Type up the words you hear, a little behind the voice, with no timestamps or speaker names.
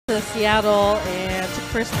to Seattle and took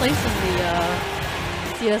first place in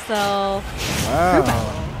the CSL. Wow.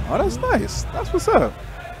 Oh, that's nice. That's what's up.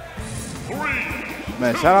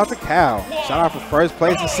 Man, shout out to Cal. Shout out for first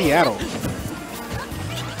place in Seattle.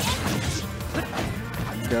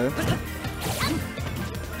 Okay.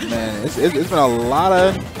 Man, it's been a lot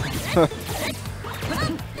of.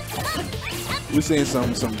 We've seen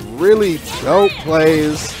some really dope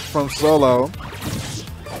plays from Solo.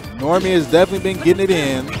 Normie has definitely been getting it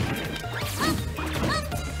in.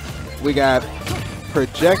 We got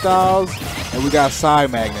projectiles and we got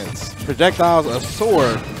side magnets. Projectiles, a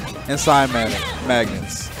sword, and side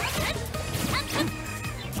magnets.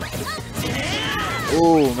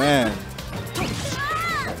 Oh man.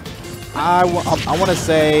 I want to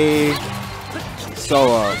say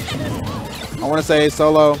Solo. I want to say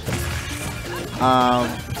Solo.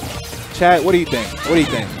 Chat, what do you think? What do you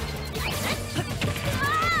think?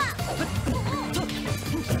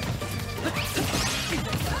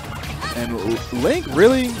 And Link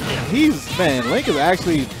really, Link is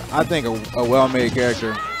actually, I think, a well-made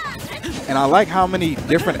character. And I like how many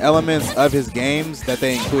different elements of his games that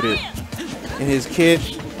they included in his kit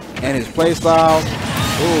and his playstyle.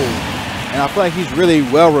 Ooh. And I feel like he's really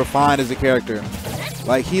well refined as a character.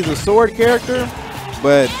 Like, he's a sword character,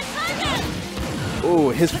 but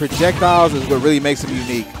ooh, his projectiles is what really makes him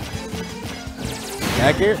unique.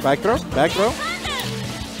 Back air, back throw.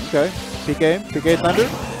 Okay, PK Thunder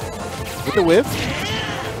with the whip.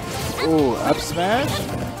 Ooh, up smash.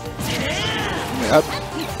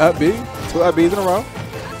 Up B, 2 up Bs in a row.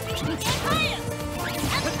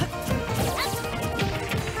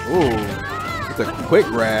 Ooh, it's a quick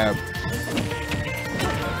grab.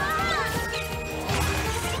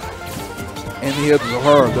 And he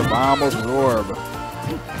absorbed, the bomb absorb.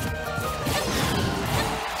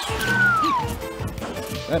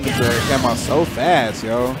 That nigga came out so fast,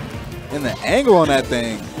 yo. And the angle on that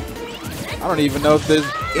thing. I don't even know if there's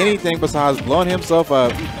anything besides blowing himself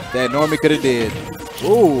up that Normie could have did.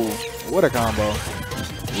 Ooh, what a combo.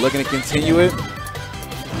 Looking to continue it.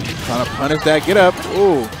 Trying to punish that get up.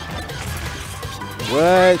 Ooh.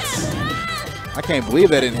 What? I can't believe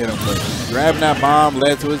that didn't hit him, but grabbing that bomb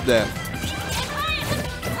led to his death.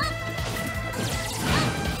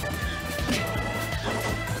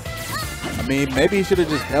 I mean, maybe he should have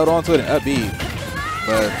just held on to it and up B,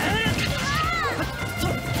 but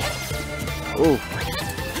ooh,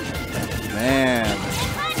 man,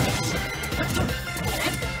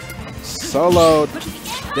 Solo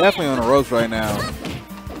definitely on the ropes right now.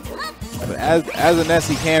 But as a Ness,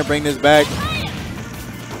 he can bring this back.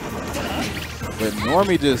 But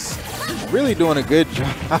Normie just really doing a good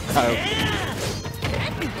job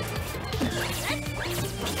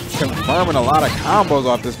confirming a lot of combos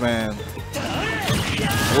off this man.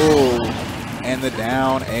 Ooh, and the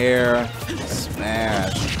down air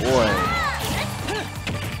smash, boy.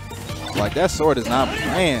 Like, that sword is not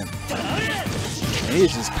playing. And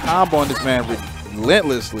he's just comboing this man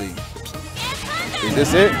relentlessly. Is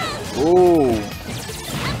this it? Ooh.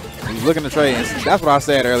 He's looking to trade. And that's what I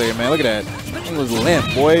said earlier, man. Look at that. He was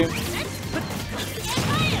limp, boy.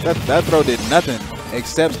 That throw did nothing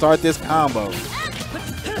except start this combo.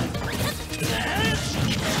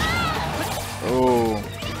 Oh,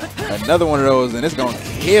 another one of those, and it's gonna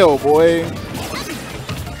kill, boy.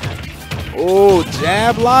 Oh,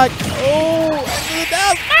 jab lock. Oh,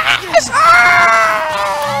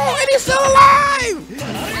 and he's still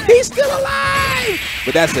alive. He's still alive.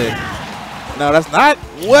 But that's it. No, that's not.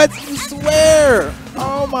 What? You swear?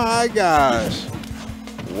 Oh my gosh.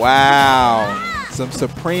 Wow. Some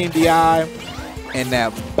supreme DI and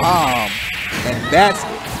that bomb, and that's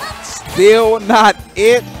still not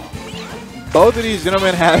it. Both of these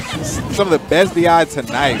gentlemen have some of the best DI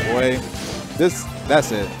tonight, boy.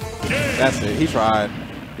 That's it. That's it. He tried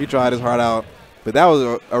his heart out. But that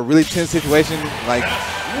was a really tense situation. Like,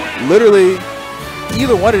 literally,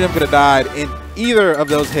 either one of them could have died in either of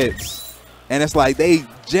those hits. And it's like they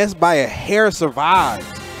just by a hair survived.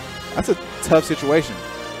 That's a tough situation.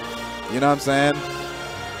 You know what I'm saying?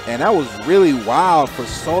 And that was really wild for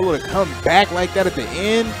Solo to come back like that at the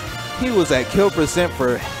end. He was at kill percent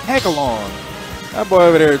for heck long. That boy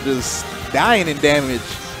over there just dying in damage.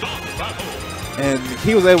 And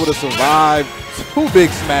he was able to survive 2 big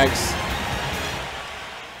smacks.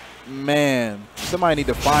 Man, somebody need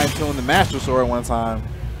to fine tune the Master Sword one time.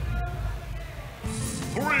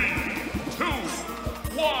 3, 2,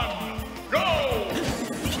 1, go!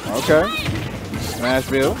 Okay.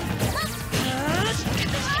 Smashville.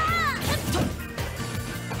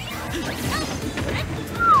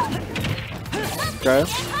 Okay.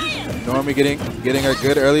 Normie getting a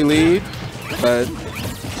good early lead, but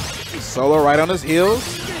Solo right on his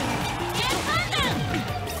heels.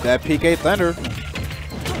 That PK Thunder.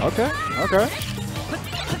 Okay, okay.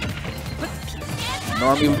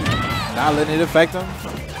 Normie not letting it affect him.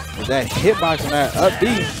 With that hitbox and that up B.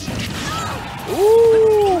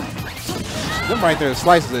 Ooh. Them right there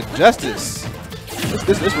slices of justice.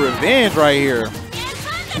 This revenge right here.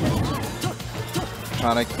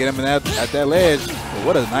 Trying to get him in at that ledge. But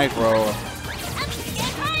what a knife roll.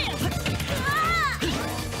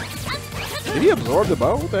 Did he absorb the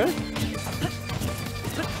bow? What the heck?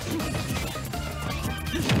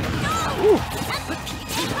 Ooh.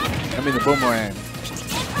 I mean the boomerang.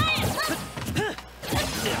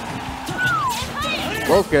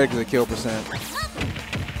 Both characters at kill percent.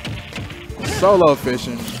 Solo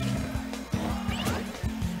fishing.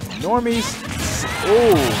 Normie's.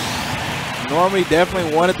 Ooh. Normie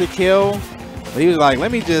definitely wanted to kill, but he was like,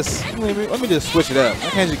 let me just switch it up. I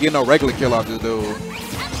can't just get no regular kill off this dude.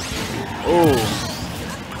 Ooh.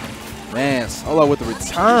 Man, Solo with the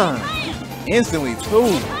return. Instantly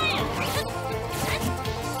too.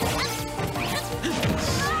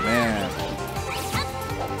 Man.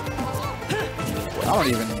 I don't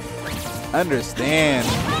even understand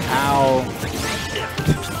how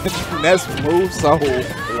Ness moves so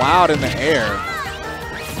wild in the air.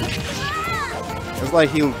 It's like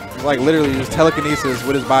he literally just telekinesis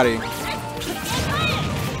with his body.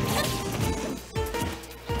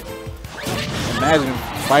 Imagine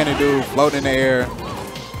fighting a dude floating in the air.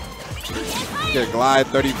 Get a glide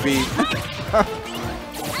 30 feet.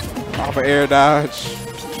 Off an air dodge.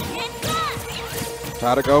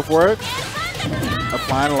 Try to go for it.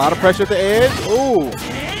 Applying a lot of pressure at the edge. Ooh.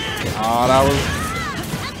 Oh, that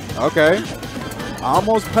was okay.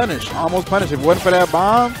 Almost punished. Almost punished. If it wasn't for that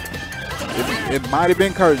bomb, it might have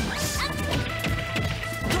been curtains.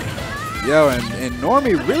 Yo, and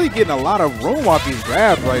Normie really getting a lot of room off these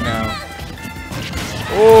grabs right now.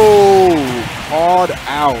 Oh, called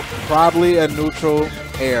out. Probably a neutral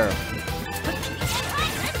air.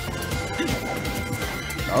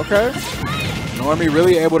 Okay. Normie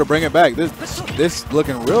really able to bring it back. This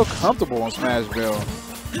looking real comfortable on Smashville.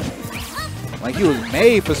 Like he was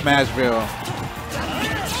made for Smashville.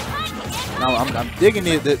 Now I'm digging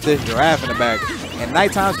this giraffe in the back. And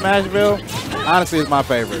nighttime Smashville, honestly, is my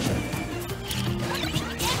favorite.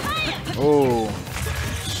 Oh,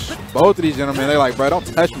 both of these gentlemen, they're like, bro, don't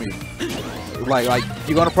touch me. Like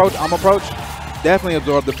you gonna approach? I'm approach. Definitely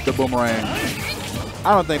absorb the boomerang.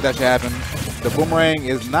 I don't think that should happen. The boomerang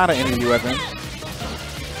is not an enemy weapon.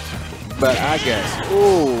 But I guess.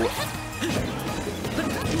 Ooh.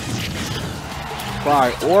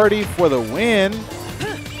 Priority for the win.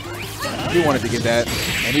 He wanted to get that,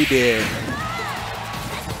 and he did.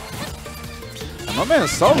 And my man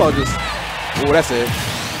Solo just. Oh, that's it.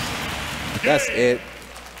 That's it.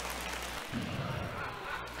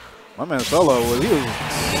 My man Solo was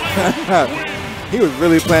he was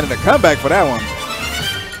really planning a comeback for that one.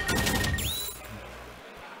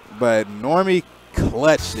 But Normie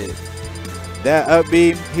clutched it. That up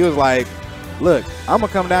B, he was like, look, I'm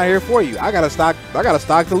gonna come down here for you. I got a stock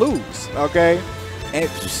to lose. Okay? And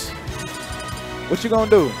just, what you gonna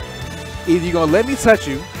do? Either you gonna let me touch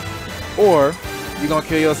you, or you gonna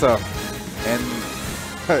kill yourself. And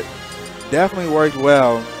definitely worked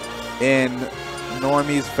well in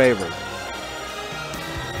Normie's favor.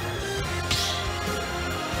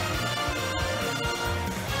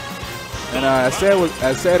 And I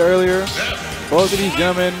said earlier, both of these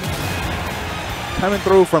gentlemen coming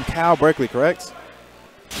through from Cal Berkeley, correct?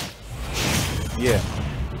 Yeah.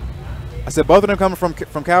 I said both of them coming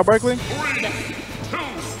from Cal Berkeley. 3, 2,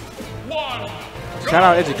 1. Shout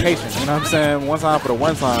out education, you know what I'm saying? One time for the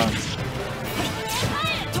one time.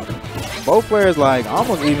 Both players like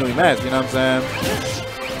almost evenly matched, you know what I'm saying?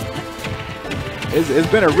 It's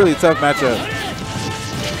been a really tough matchup.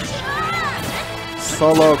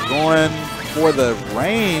 Solo going for the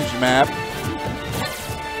range map.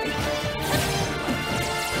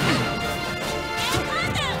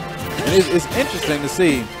 And it's interesting to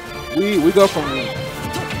see. We go from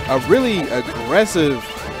a really aggressive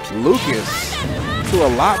Lucas to a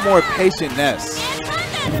lot more patient Ness.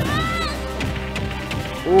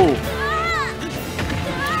 Ooh.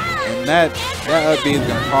 And that up B is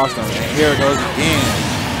going to cost him. And here it goes again.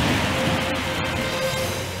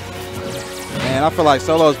 Man, I feel like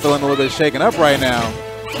Solo's feeling a little bit shaken up right now.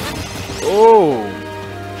 Ooh.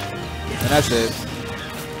 And that's it.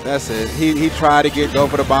 That's it. He tried to go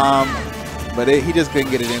for the bomb, but he just couldn't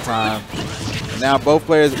get it in time. And now both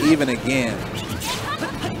players even again.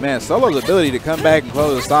 Man, Solo's ability to come back and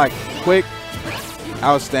close the stock quick,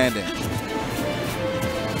 outstanding.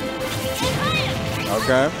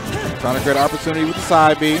 Okay. Trying to create an opportunity with the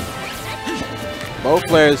side B. Both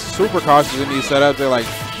players super cautious in these setups. They're like,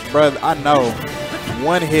 bruh, I know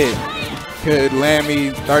one hit could land me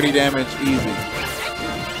 30 damage easy.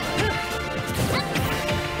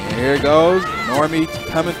 And here it goes. Normie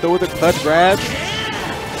coming through with the clutch grabs.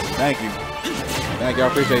 Thank you. Thank you. I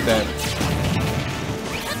appreciate that.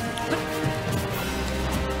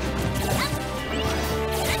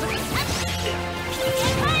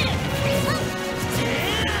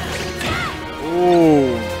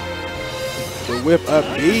 Ooh. The whip up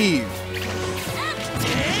B.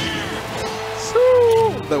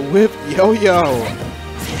 The whip yo-yo.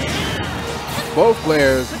 Both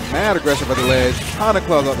players mad aggressive at the ledge, trying to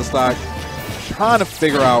close out the stock, trying to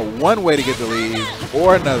figure out one way to get the lead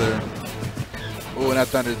or another. Ooh, and that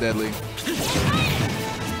thunder's deadly.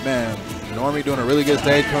 Man, Normie doing a really good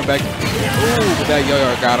stage, coming back. Ooh, but that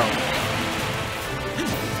yo-yo got him.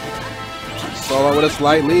 Solo with a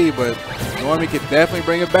slight lead, but Normie can definitely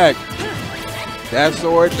bring it back. That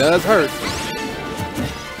sword does hurt.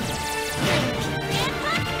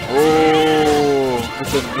 Oh,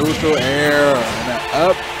 it's a neutral air and an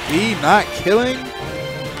up B, not killing.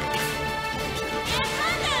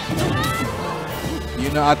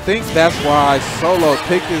 You know, I think that's why Solo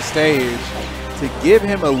picked this stage, to give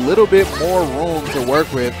him a little bit more room to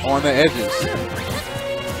work with on the edges.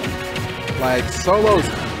 Like Solo's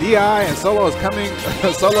DI and Solo's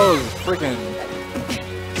Solo's freaking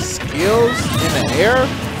skills in the air,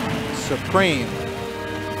 supreme.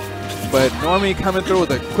 But Normie coming through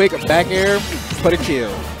with a quick back air for the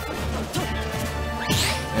kill.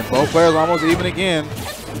 And both players almost even again.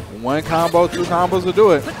 One combo, two combos will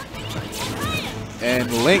do it.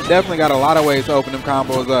 And Link definitely got a lot of ways to open them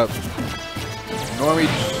combos up. Normie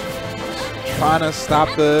trying to stop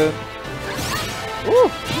the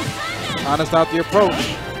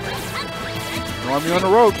approach. Normie on the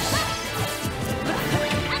ropes.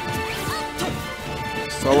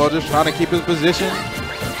 Solo just trying to keep his position.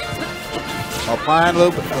 Applying a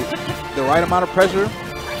little bit, the right amount of pressure.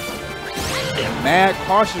 Mad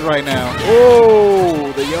cautious right now.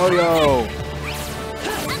 Oh, the yo-yo.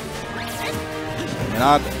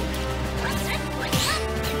 And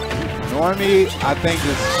Normie, I think,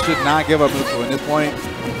 just should not give up neutral at this point.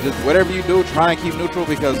 Just whatever you do, try and keep neutral,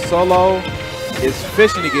 because Solo is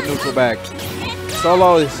fishing to get neutral back.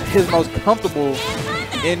 Solo is his most comfortable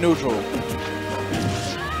in neutral.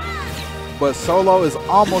 But Solo is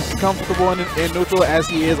almost as comfortable in neutral as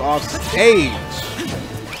he is off stage.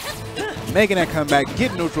 Making that comeback,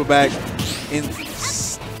 getting neutral back in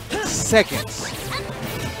seconds.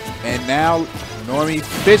 And now Normie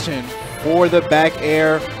fishing for the back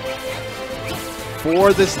air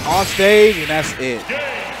for this off stage, and that's it.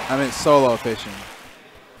 I mean, Solo fishing.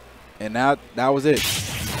 And now that was it.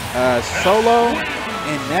 Solo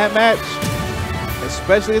in that match,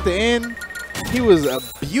 especially at the end, he was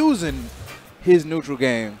abusing his neutral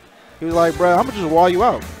game. He was like, bro, I'm gonna just wall you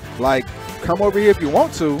out. Like, come over here if you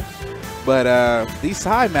want to, but these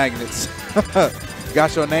side magnets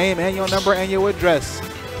got your name and your number and your address.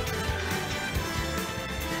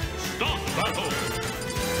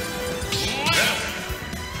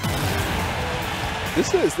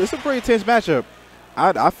 This is a pretty tense matchup.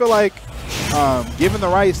 I feel like given the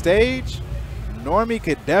right stage, Normie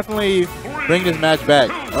could definitely bring this match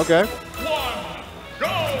back. Okay.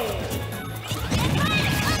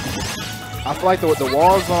 I feel like the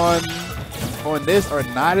walls on this are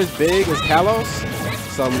not as big as Kalos,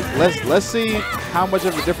 so let's see how much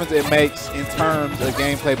of a difference it makes in terms of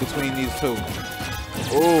gameplay between these two.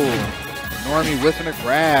 Oh, Normie whiffing a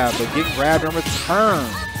grab, but getting grabbed in return.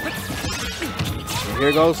 And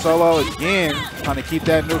here goes Solo again, trying to keep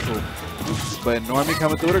that neutral, but Normie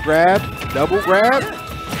coming through the grab, double grab.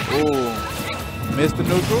 Oh, missed the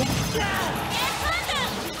neutral.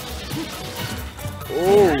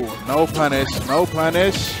 Oh, no punish, no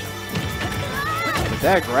punish. But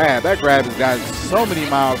that grab has got so many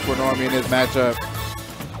miles for Normie in this matchup.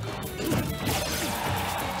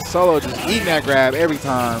 Solo just eating that grab every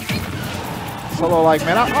time. Solo like,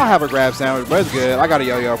 man, I'll have a grab sandwich, but it's good. I got a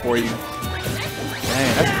yo-yo for you.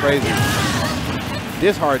 Dang, that's crazy.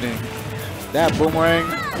 Disheartening. That boomerang,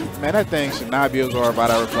 man, that thing should not be absorbed by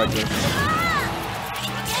that reflector.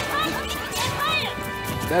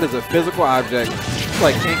 That is a physical object.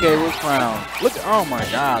 Like King K was crowned. Look, oh my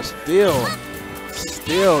gosh, still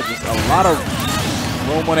just a lot of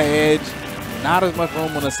room on the edge, not as much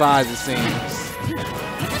room on the sides it seems.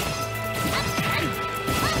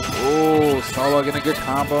 Oh, Solo getting a good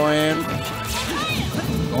combo in.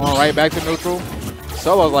 Going right back to neutral.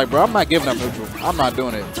 Solo's like, bro, I'm not giving up neutral. I'm not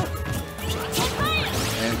doing it.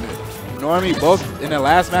 And Normie, both in the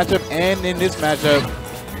last matchup and in this matchup,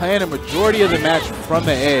 playing a majority of the match from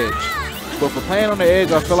the edge. But for playing on the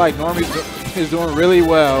edge, I feel like Normie is doing really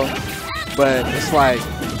well. But it's like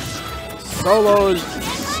Solo's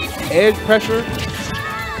edge pressure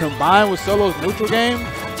combined with Solo's neutral game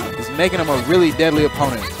is making him a really deadly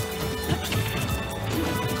opponent.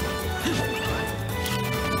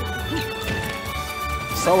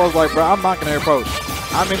 Solo's like, bro, I'm not gonna approach.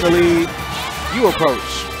 I'm in the lead. You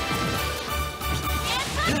approach.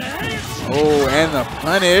 Oh, and the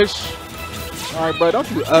punish. All right, bro, don't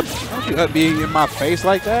you up be in my face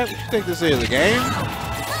like that? What you think this is, a game?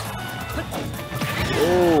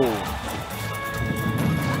 Oh.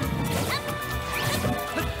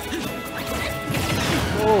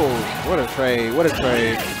 Oh, what a trade, what a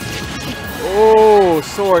trade. Oh,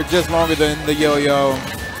 sword just longer than the yo-yo.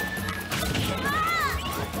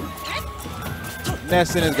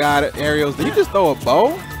 Ness in his guy aerials. Did he just throw a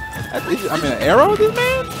bow? I mean, an arrow, this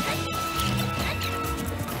man?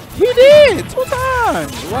 He did, 2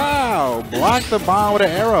 times. Wow, blocked the bomb with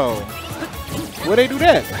an arrow. Where'd they do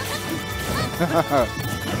that?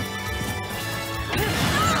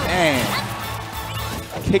 Man.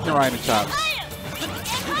 Kicked him right in the chops.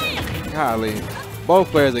 Golly.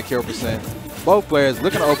 Both players at kill percent. Both players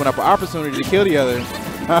looking to open up an opportunity to kill the other.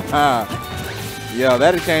 Yo,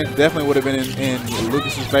 that exchange definitely would have been in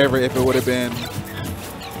Lucas's favor if it would have been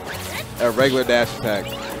a regular dash attack.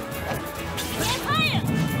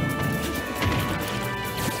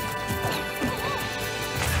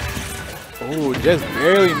 Ooh, just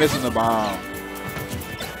barely missing the bomb.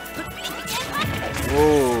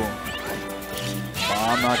 Ooh.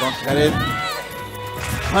 Bomb not gonna cut it.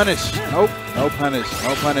 Punish. Nope. No punish.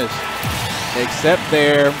 No punish. Except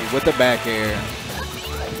there with the back air.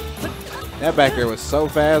 That back air was so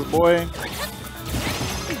fast, boy.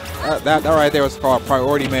 That right there was called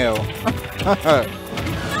priority mail.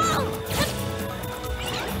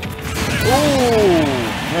 Ooh,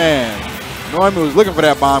 man. Normie was looking for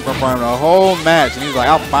that bomb confirmed the whole match, and he's like,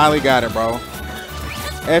 I finally got it, bro.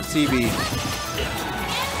 FTB.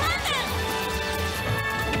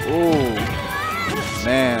 Ooh,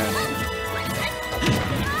 man.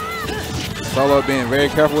 Solo being very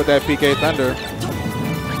careful with that PK Thunder.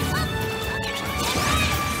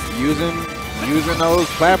 Using those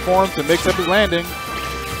platforms to mix up his landing.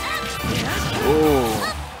 Ooh.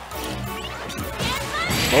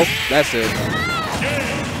 Oh, that's it.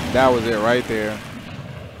 That was it right there.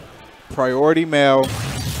 Priority mail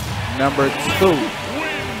number 2,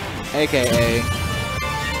 aka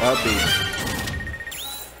up B.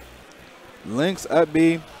 Link's up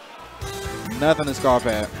B, nothing to scoff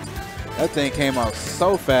at. That thing came out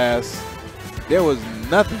so fast. There was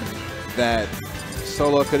nothing that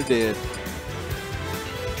Solo could have did.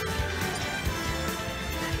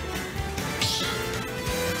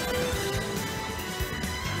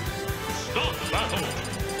 Stop battle.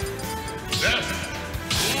 Ness,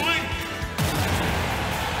 Link.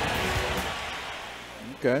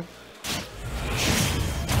 Okay.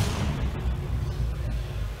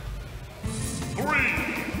 3,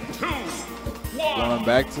 2, 1. Going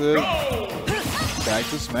back to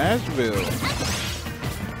Smashville.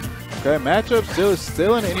 Okay, matchup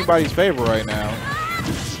still in anybody's favor right now.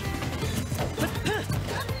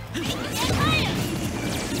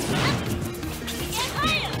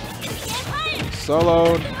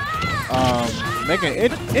 Solo making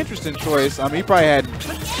an interesting choice. I mean, he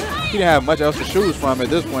didn't have much else to choose from at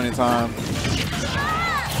this point in time.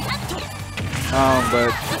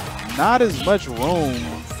 But not as much room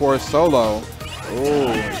for Solo.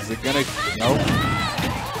 Oh, is it gonna? Nope.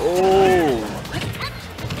 Oh.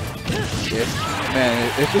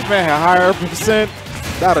 If this man had higher percent,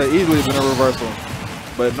 that would have easily been a reversal.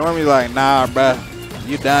 But Normie's like, nah, bruh,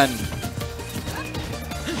 you done.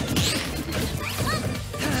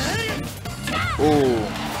 Ooh.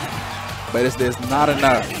 But it's not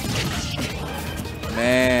enough.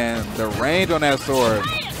 Man, the range on that sword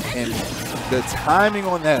and the timing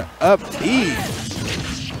on that up B.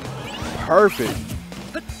 Perfect.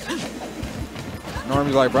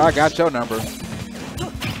 Normie's like, bro, I got your number.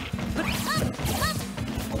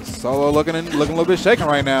 Solo looking a little bit shaken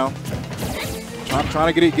right now. I'm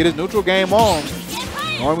trying to get his neutral game on.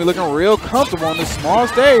 Normie looking real comfortable on this small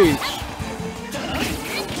stage.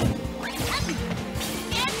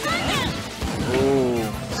 Ooh,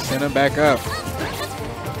 send him back up.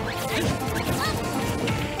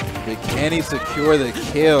 But can he secure the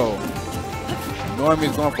kill?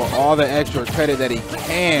 Normie's going for all the extra credit that he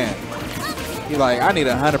can. He's like, I need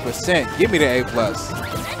 100%. Give me the A+.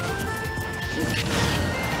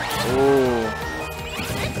 Ooh.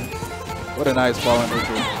 What a nice fall in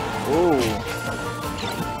neutral. Ooh.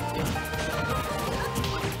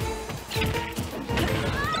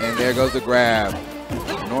 And there goes the grab.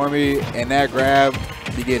 Normie and that grab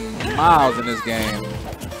be getting miles in this game.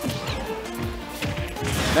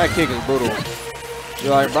 That kick is brutal.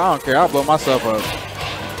 You're like, bro, I don't care. I'll blow myself up.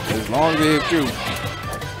 As long as it hits you.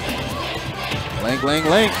 Link, link,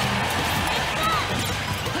 link.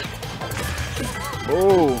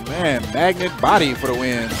 Oh, man. Magnet body for the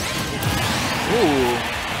win. Ooh.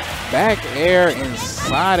 Back air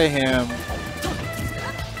inside of him.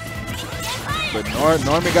 But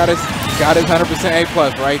Normie got his 100% A+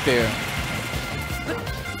 right there.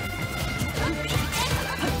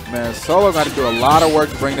 Man, Solo got to do a lot of work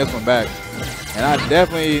to bring this one back. And I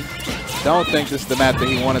definitely don't think this is the map that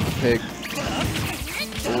he wanted to pick.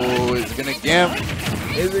 Oh, is it going to gimp?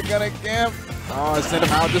 Is it going to gimp? Oh, send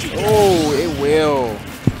him out just, oh, it will.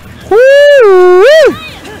 Woo!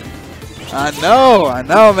 I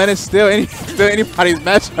know, man. It's still anybody's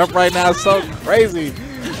matchup right now. It's so crazy.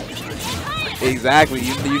 Exactly.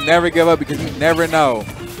 You never give up because you never know.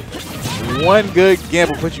 One good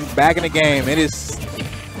gimp will put you back in the game. It is,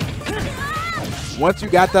 once you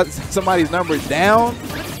got somebody's numbers down,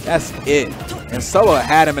 that's it. And Solo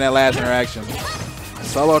had him in that last interaction.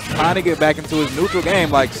 Solo trying to get back into his neutral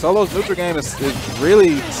game. Like, Solo's neutral game is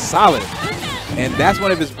really solid. And that's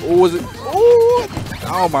one of his,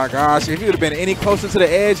 oh my gosh. If he would have been any closer to the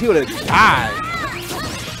edge, he would have died.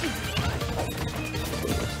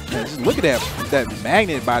 Man, just look at that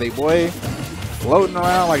magnet body, boy. Floating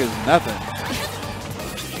around like it's nothing.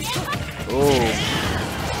 Oh.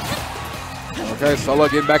 Okay, Solo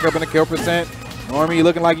getting back up in the kill percent. Normie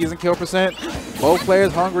looking like he's in kill percent. Both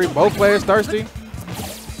players hungry, both players thirsty.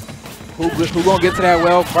 Who gonna get to that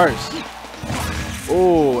well first?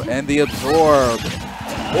 Oh, and the absorb.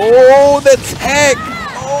 Oh, the tech.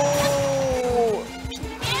 Oh,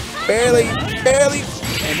 barely.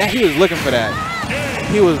 And that, he was looking for that.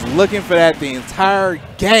 He was looking for that the entire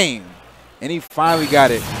game. And he finally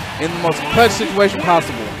got it in the most clutch situation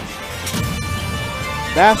possible.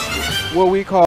 That's what we call